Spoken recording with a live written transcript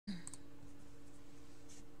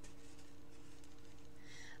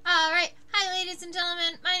ladies and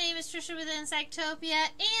gentlemen, my name is Trisha with Insectopia,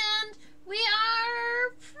 and we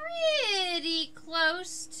are pretty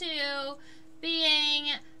close to being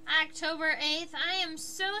October 8th. I am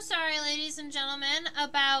so sorry, ladies and gentlemen,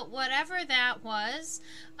 about whatever that was.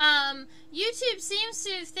 YouTube seems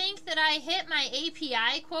to think that I hit my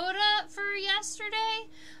API quota for yesterday.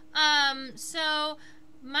 So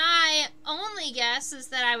my only guess is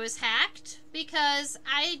that I was hacked because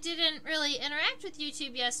I didn't really interact with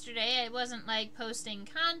YouTube yesterday. I wasn't like posting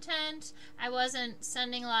content. I wasn't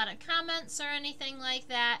sending a lot of comments or anything like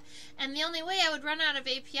that. And the only way I would run out of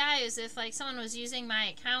API is if like someone was using my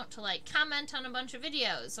account to like comment on a bunch of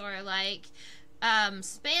videos or like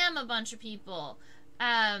spam a bunch of people.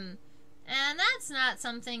 And that's not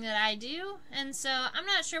something that I do, and so I'm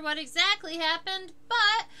not sure what exactly happened,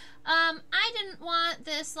 but I didn't want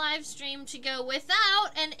this live stream to go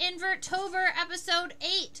without an Invertober episode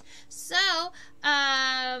 8. So,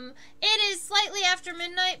 it is slightly after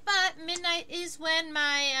midnight, but midnight is when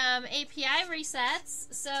my API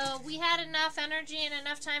resets, so we had enough energy and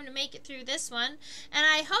enough time to make it through this one, and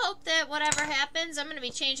I hope that whatever happens, I'm going to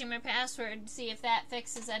be changing my password to see if that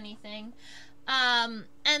fixes anything.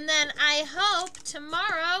 And then I hope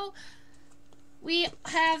tomorrow we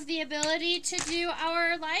have the ability to do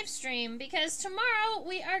our live stream, because tomorrow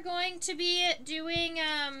we are going to be doing,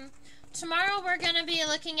 tomorrow we're going to be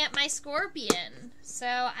looking at my scorpion. So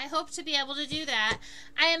I hope to be able to do that.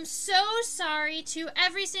 I am so sorry to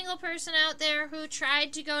every single person out there who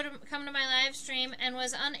tried to come to my live stream and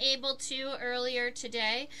was unable to earlier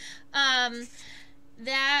today.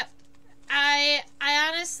 I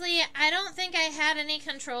honestly, I don't think I had any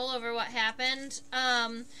control over what happened,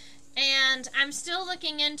 and I'm still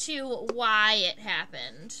looking into why it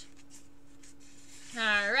happened.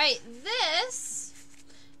 Alright, this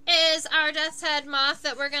is our Death's Head moth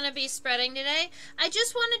that we're going to be spreading today. I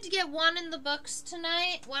just wanted to get one in the books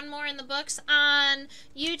tonight, one more in the books on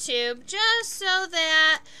YouTube, just so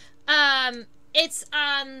that, it's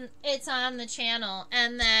on the channel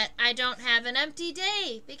and that I don't have an empty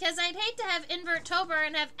day, because I'd hate to have Invertober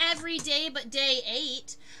and have every day but day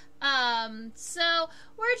 8. So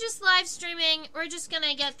we're just live streaming. We're just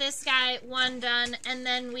gonna get this guy one done, and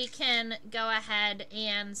then we can go ahead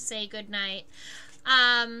and say goodnight.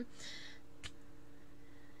 And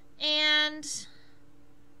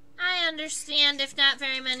I understand if not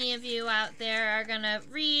very many of you out there are gonna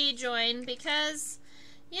rejoin, because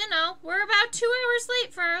you know, we're about 2 hours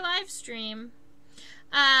late for our live stream.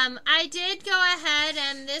 I did go ahead,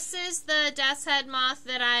 and this is the Death's Head moth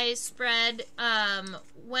that I spread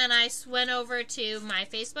when I went over to my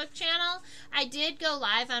Facebook channel. I did go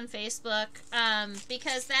live on Facebook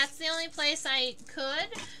because that's the only place I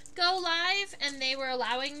could go live, and they were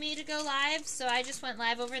allowing me to go live, so I just went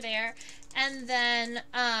live over there. And then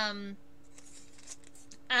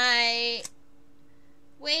I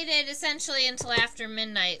waited essentially until after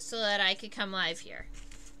midnight so that I could come live here.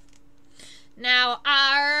 Now,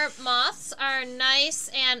 our moths are nice,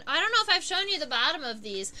 and I don't know if I've shown you the bottom of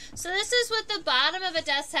these. So this is what the bottom of a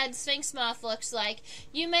Death's Head Sphinx moth looks like.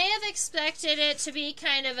 You may have expected it to be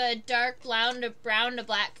kind of a dark brown to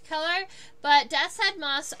black color, but Death's Head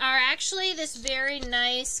moths are actually this very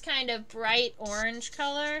nice kind of bright orange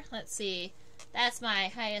color. Let's see. That's my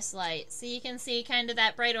highest light. So you can see kind of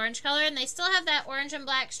that bright orange color, and they still have that orange and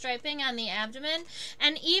black striping on the abdomen,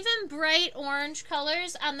 and even bright orange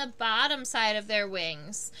colors on the bottom side of their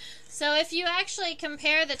wings. So if you actually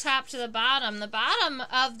compare the top to the bottom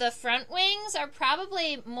of the front wings are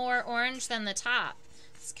probably more orange than the top.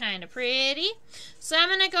 It's kind of pretty. So I'm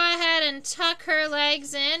going to go ahead and tuck her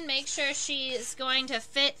legs in, make sure she is going to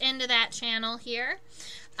fit into that channel here.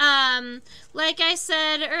 Like I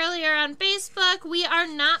said earlier on Facebook, we are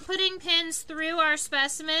not putting pins through our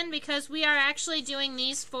specimen because we are actually doing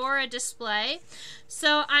these for a display.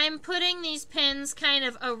 So I'm putting these pins kind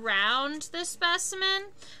of around the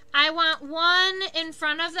specimen. I want one in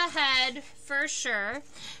front of the head for sure.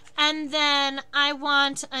 And then I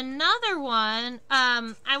want another one,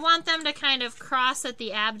 I want them to kind of cross at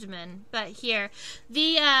the abdomen. But here,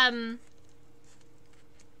 the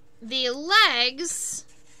legs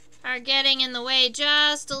are getting in the way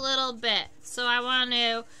just a little bit. So I want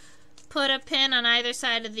to put a pin on either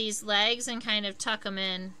side of these legs and kind of tuck them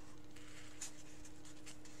in.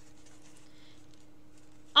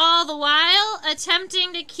 All the while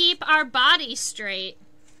attempting to keep our body straight.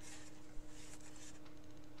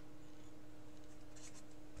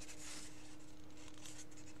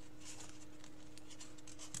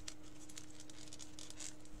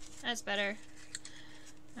 That's better.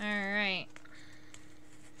 All right.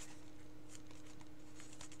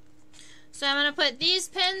 So I'm going to put these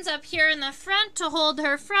pins up here in the front to hold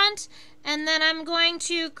her front, and then I'm going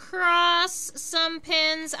to cross some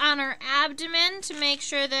pins on her abdomen to make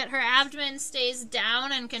sure that her abdomen stays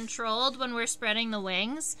down and controlled when we're spreading the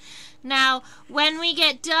wings. Now, when we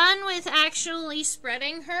get done with actually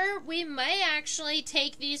spreading her, we may actually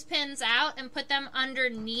take these pins out and put them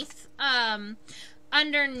underneath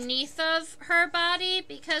of her body,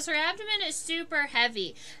 because her abdomen is super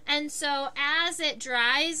heavy, and so as it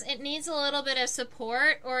dries it needs a little bit of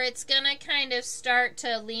support, or it's gonna kind of start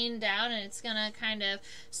to lean down and it's gonna kind of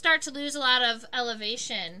start to lose a lot of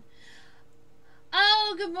elevation.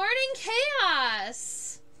 Oh, good morning,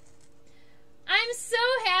 Chaos. I'm so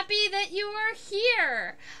happy that you are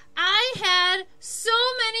here. I had so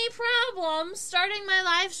many problems starting my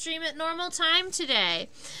live stream at normal time today.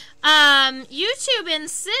 YouTube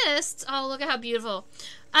insists, oh, look at how beautiful.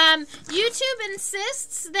 YouTube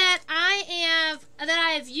insists that I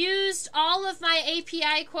have used all of my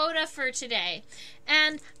API quota for today.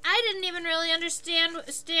 And I didn't even really understand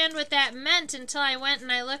what that meant until I went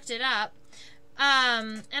and I looked it up.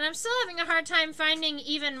 And I'm still having a hard time finding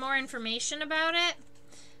even more information about it.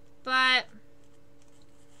 But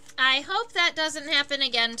I hope that doesn't happen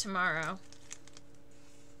again tomorrow.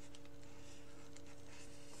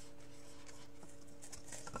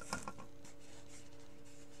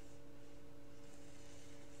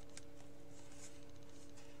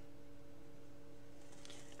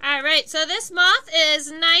 Alright, so this moth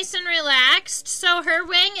is nice and relaxed, so her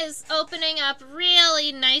wing is opening up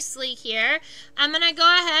really nicely here. I'm going to go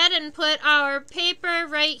ahead and put our paper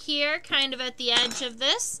right here, kind of at the edge of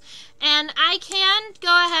this, and I can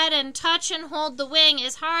go ahead and touch and hold the wing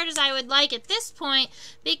as hard as I would like at this point,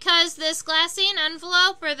 because this glassine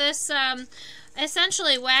envelope, or this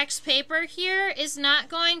essentially wax paper here, is not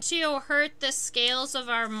going to hurt the scales of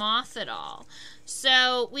our moth at all.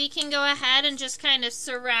 So we can go ahead and just kind of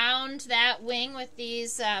surround that wing with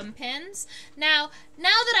these pins. Now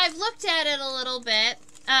that I've looked at it a little bit,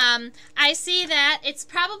 I see that it's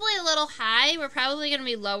probably a little high. We're probably going to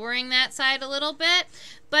be lowering that side a little bit.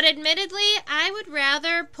 But admittedly, I would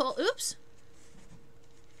rather pull... Oops.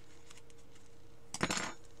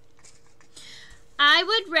 I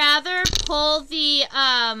would rather pull the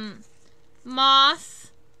moth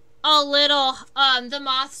a little, the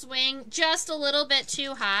moth's wing just a little bit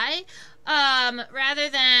too high, rather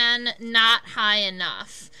than not high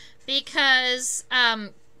enough, because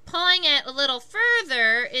pulling it a little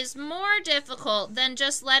further is more difficult than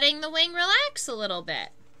just letting the wing relax a little bit,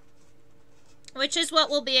 which is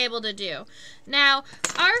what we'll be able to do. Now,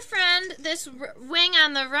 our friend, this wing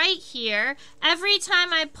on the right here, every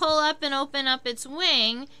time I pull up and open up its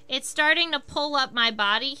wing, it's starting to pull up my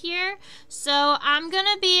body here. So I'm going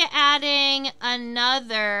to be adding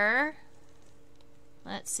another,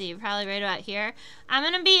 let's see, probably right about here. I'm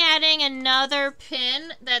going to be adding another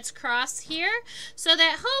pin that's cross here, so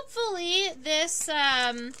that hopefully this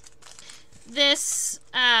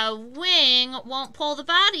wing won't pull the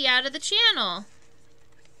body out of the channel.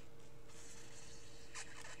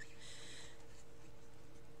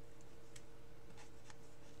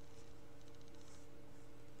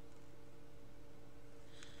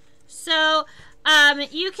 So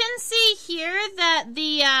you can see here that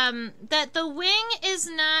the wing is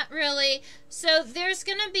not really, so there's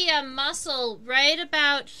going to be a muscle right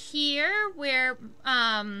about here where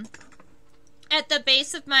at the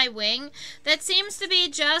base of my wing that seems to be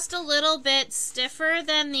just a little bit stiffer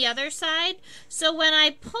than the other side. So when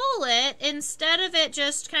I pull it, instead of it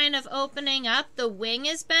just kind of opening up, the wing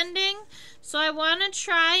is bending. So I want to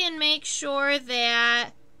try and make sure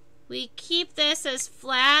that we keep this as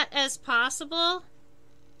flat as possible.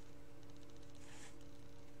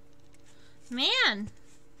 Man,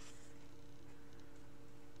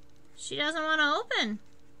 she doesn't want to open.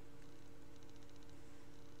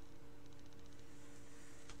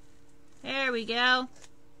 There we go.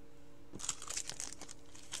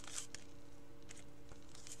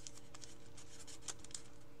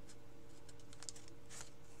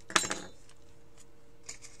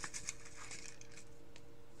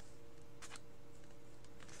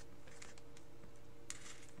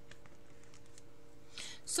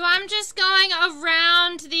 So I'm just going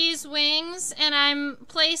around these wings and I'm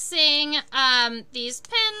placing these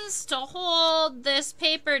pins to hold this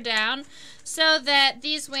paper down so that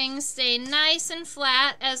these wings stay nice and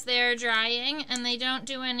flat as they're drying and they don't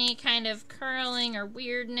do any kind of curling or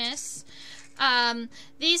weirdness.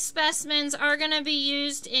 These specimens are going to be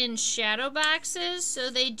used in shadow boxes, so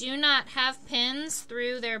they do not have pins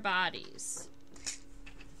through their bodies.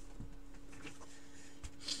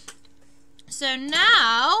 So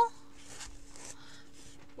now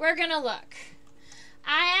we're going to look.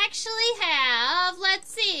 I actually have,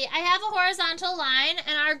 let's see, I have a horizontal line,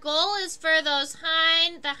 and our goal is for those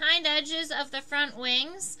the hind edges of the front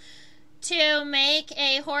wings to make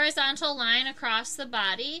a horizontal line across the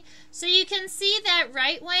body. So you can see that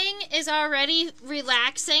right wing is already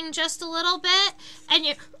relaxing just a little bit, and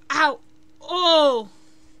you, ow, oh,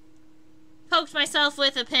 poked myself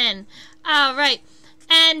with a pin. Right.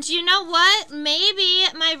 And you know what? Maybe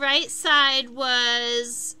my right side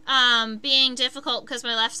was being difficult because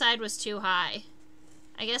my left side was too high.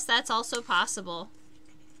 I guess that's also possible.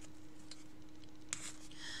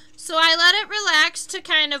 So I let it relax to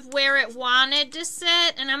kind of where it wanted to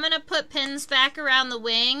sit, and I'm going to put pins back around the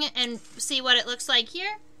wing and see what it looks like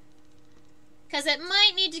here. Because it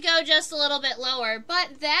might need to go just a little bit lower.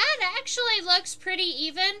 But that actually looks pretty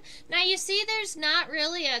even. Now you see there's not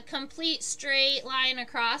really a complete straight line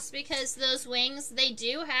across because those wings, they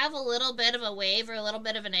do have a little bit of a wave or a little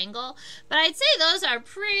bit of an angle. But I'd say those are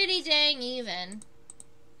pretty dang even.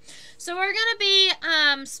 So we're going to be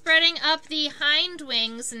spreading up the hind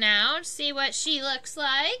wings now to see what she looks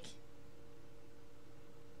like.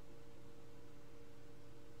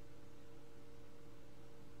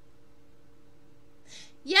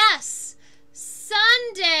 Yes,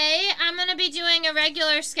 Sunday I'm going to be doing a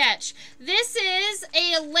regular sketch. This is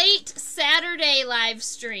a late Saturday live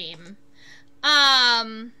stream.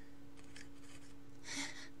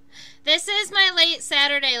 This is my late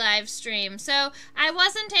Saturday live stream. So I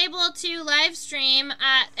wasn't able to live stream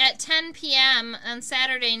at 10 p.m. on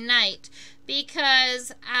Saturday night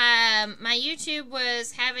because my YouTube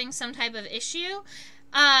was having some type of issue.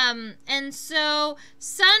 And so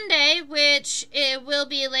Sunday, which it will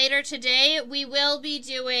be later today, we will be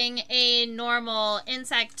doing a normal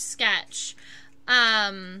insect sketch.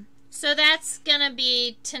 So that's gonna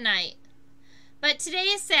be tonight. But today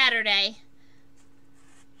is Saturday.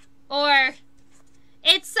 Or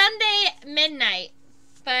it's Sunday midnight.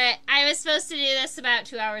 But I was supposed to do this about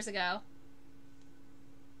 2 hours ago.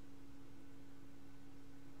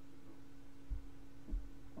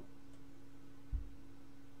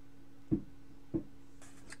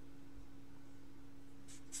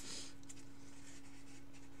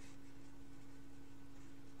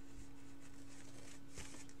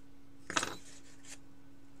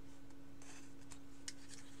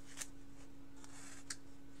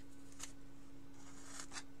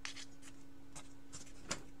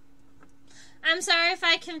 I'm sorry if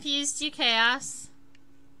I confused you, Chaos.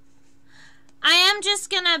 I am just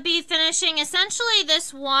going to be finishing essentially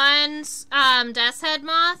this one death's head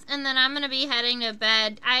moth, and then I'm going to be heading to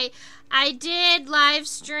bed. I did live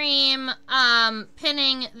stream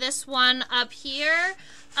pinning this one up here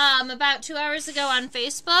about 2 hours ago on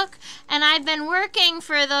Facebook, and I've been working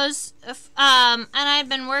for those, and I've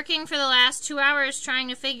been working for the last 2 hours trying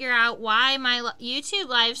to figure out why my YouTube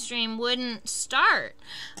live stream wouldn't start.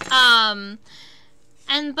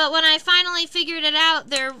 But when I finally figured it out,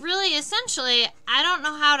 they're really essentially, I don't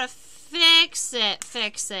know how to fix it.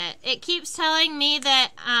 It keeps telling me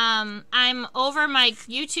that I'm over my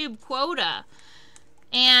YouTube quota,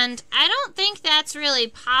 and I don't think that's really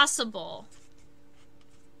possible.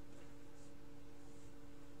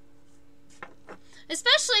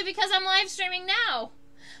 Especially because I'm live streaming now.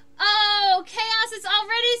 Oh, Chaos, it's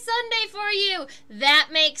already Sunday for you. That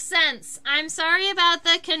makes sense. I'm sorry about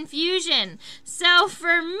the confusion. So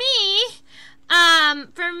for me,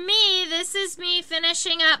 this is me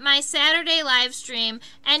finishing up my Saturday live stream.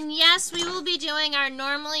 And yes, we will be doing our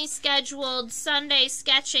normally scheduled Sunday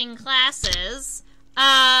sketching classes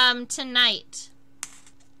tonight.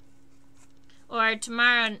 Or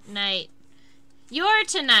tomorrow night. Your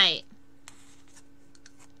tonight.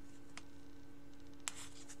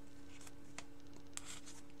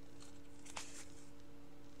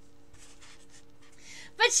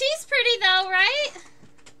 But she's pretty though, right?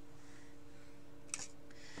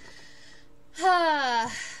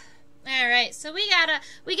 All right, so we got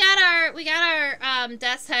our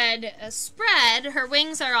death's head spread. Her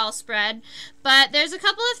wings are all spread, but there's a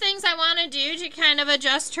couple of things I want to do to kind of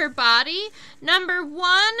adjust her body. Number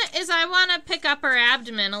one is I want to pick up her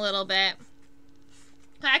abdomen a little bit.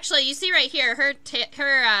 Actually, you see right here,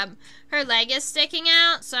 her leg is sticking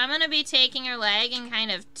out, so I'm going to be taking her leg and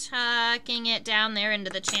kind of tucking it down there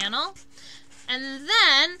into the channel. And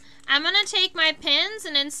then I'm going to take my pins,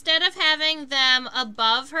 and instead of having them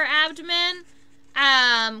above her abdomen,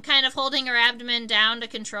 kind of holding her abdomen down to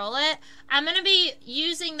control it, I'm going to be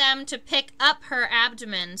using them to pick up her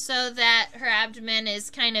abdomen so that her abdomen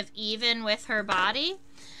is kind of even with her body.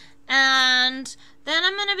 And Then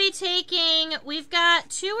I'm going to be taking, we've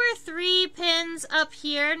got 2 or 3 pins up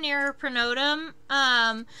here near her pronotum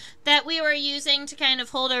that we were using to kind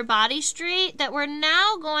of hold her body straight, that we're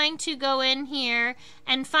now going to go in here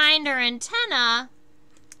and find her antenna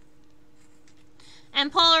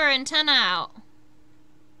and pull her antenna out.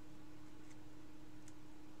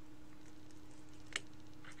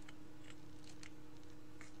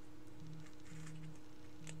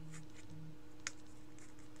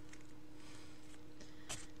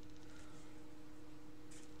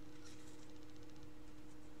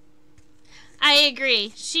 I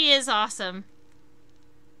agree. She is awesome.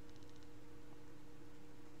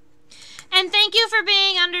 And thank you for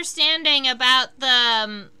being understanding about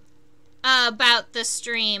the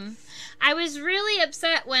stream. I was really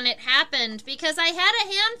upset when it happened because I had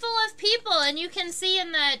a handful of people, and you can see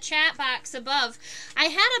in the chat box above, I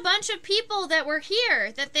had a bunch of people that were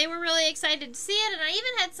here, that they were really excited to see it, and I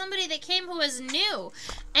even had somebody that came who was new,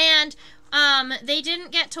 and they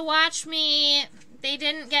didn't get to watch me. They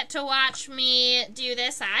didn't get to watch me do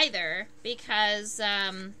this either because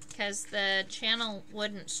the channel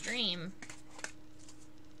wouldn't stream.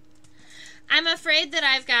 I'm afraid that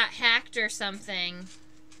I've got hacked or something,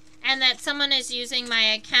 and that someone is using my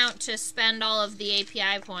account to spend all of the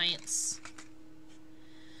API points.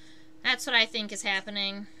 That's what I think is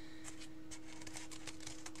happening.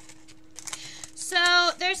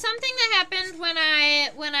 So there's something that happened when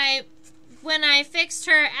I fixed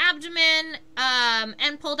her abdomen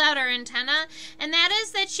and pulled out her antenna, and that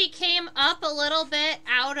is that she came up a little bit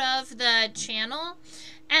out of the channel.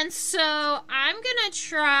 And so I'm going to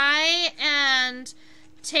try and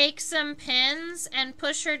take some pins and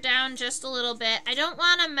push her down just a little bit. I don't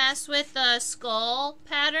want to mess with the skull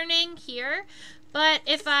patterning here, but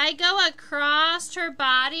if I go across her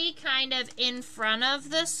body kind of in front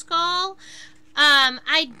of the skull,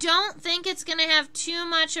 I don't think it's going to have too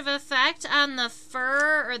much of effect on the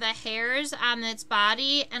fur or the hairs on its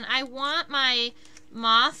body, and I want my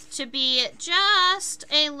moth to be just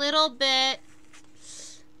a little bit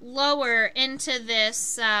lower into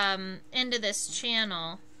this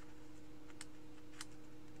channel.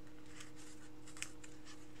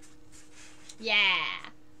 Yeah,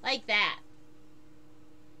 like that.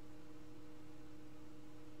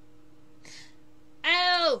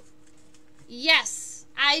 Oh! Yes,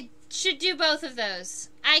 I should do both of those.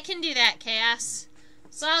 I can do that, Chaos.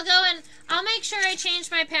 So I'll go and I'll make sure I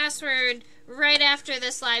change my password right after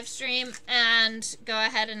this live stream and go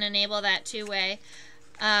ahead and enable that two-way.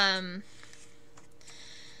 And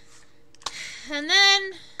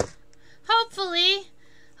then hopefully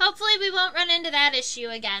we won't run into that issue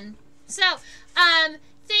again. So,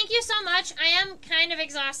 thank you so much. I am kind of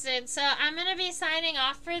exhausted, so I'm going to be signing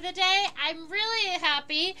off for the day. I'm really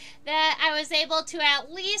happy that I was able to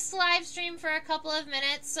at least live stream for a couple of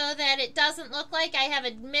minutes so that it doesn't look like I have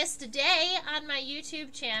missed a day on my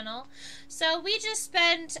YouTube channel. So we just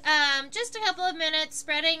spent just a couple of minutes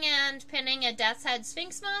spreading and pinning a death's head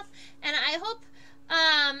Sphinx moth, and I hope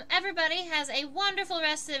everybody has a wonderful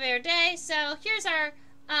rest of their day. So here's our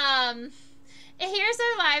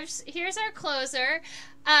here's our closer.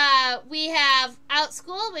 We have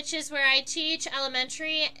OutSchool, which is where I teach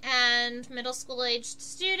elementary and middle school aged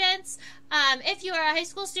students. If you are a high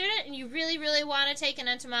school student and you really, really want to take an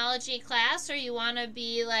entomology class, or you want to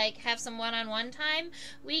be like have some one-on-one time,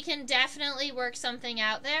 we can definitely work something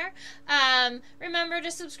out there. Remember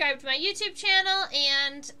to subscribe to my YouTube channel,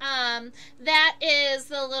 and that is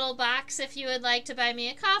the little box if you would like to buy me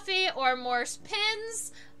a coffee or more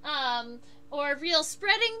pins. Or real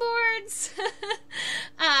spreading boards.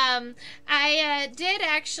 I did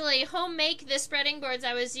actually home make the spreading boards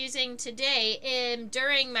I was using today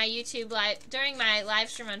during my live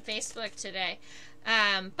stream on Facebook today.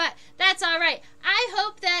 But that's all right. I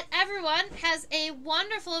hope that everyone has a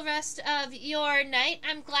wonderful rest of your night.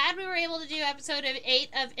 I'm glad we were able to do episode 8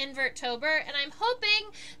 of Invertober, and I'm hoping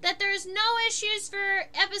that there's no issues for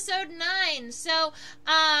episode 9. So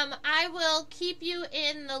I will keep you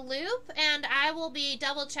in the loop, and I will be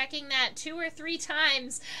double checking that 2 or 3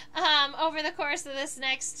 times over the course of the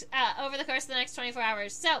next 24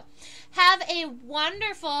 hours. So have a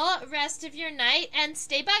wonderful rest of your night, and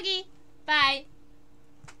stay buggy. Bye.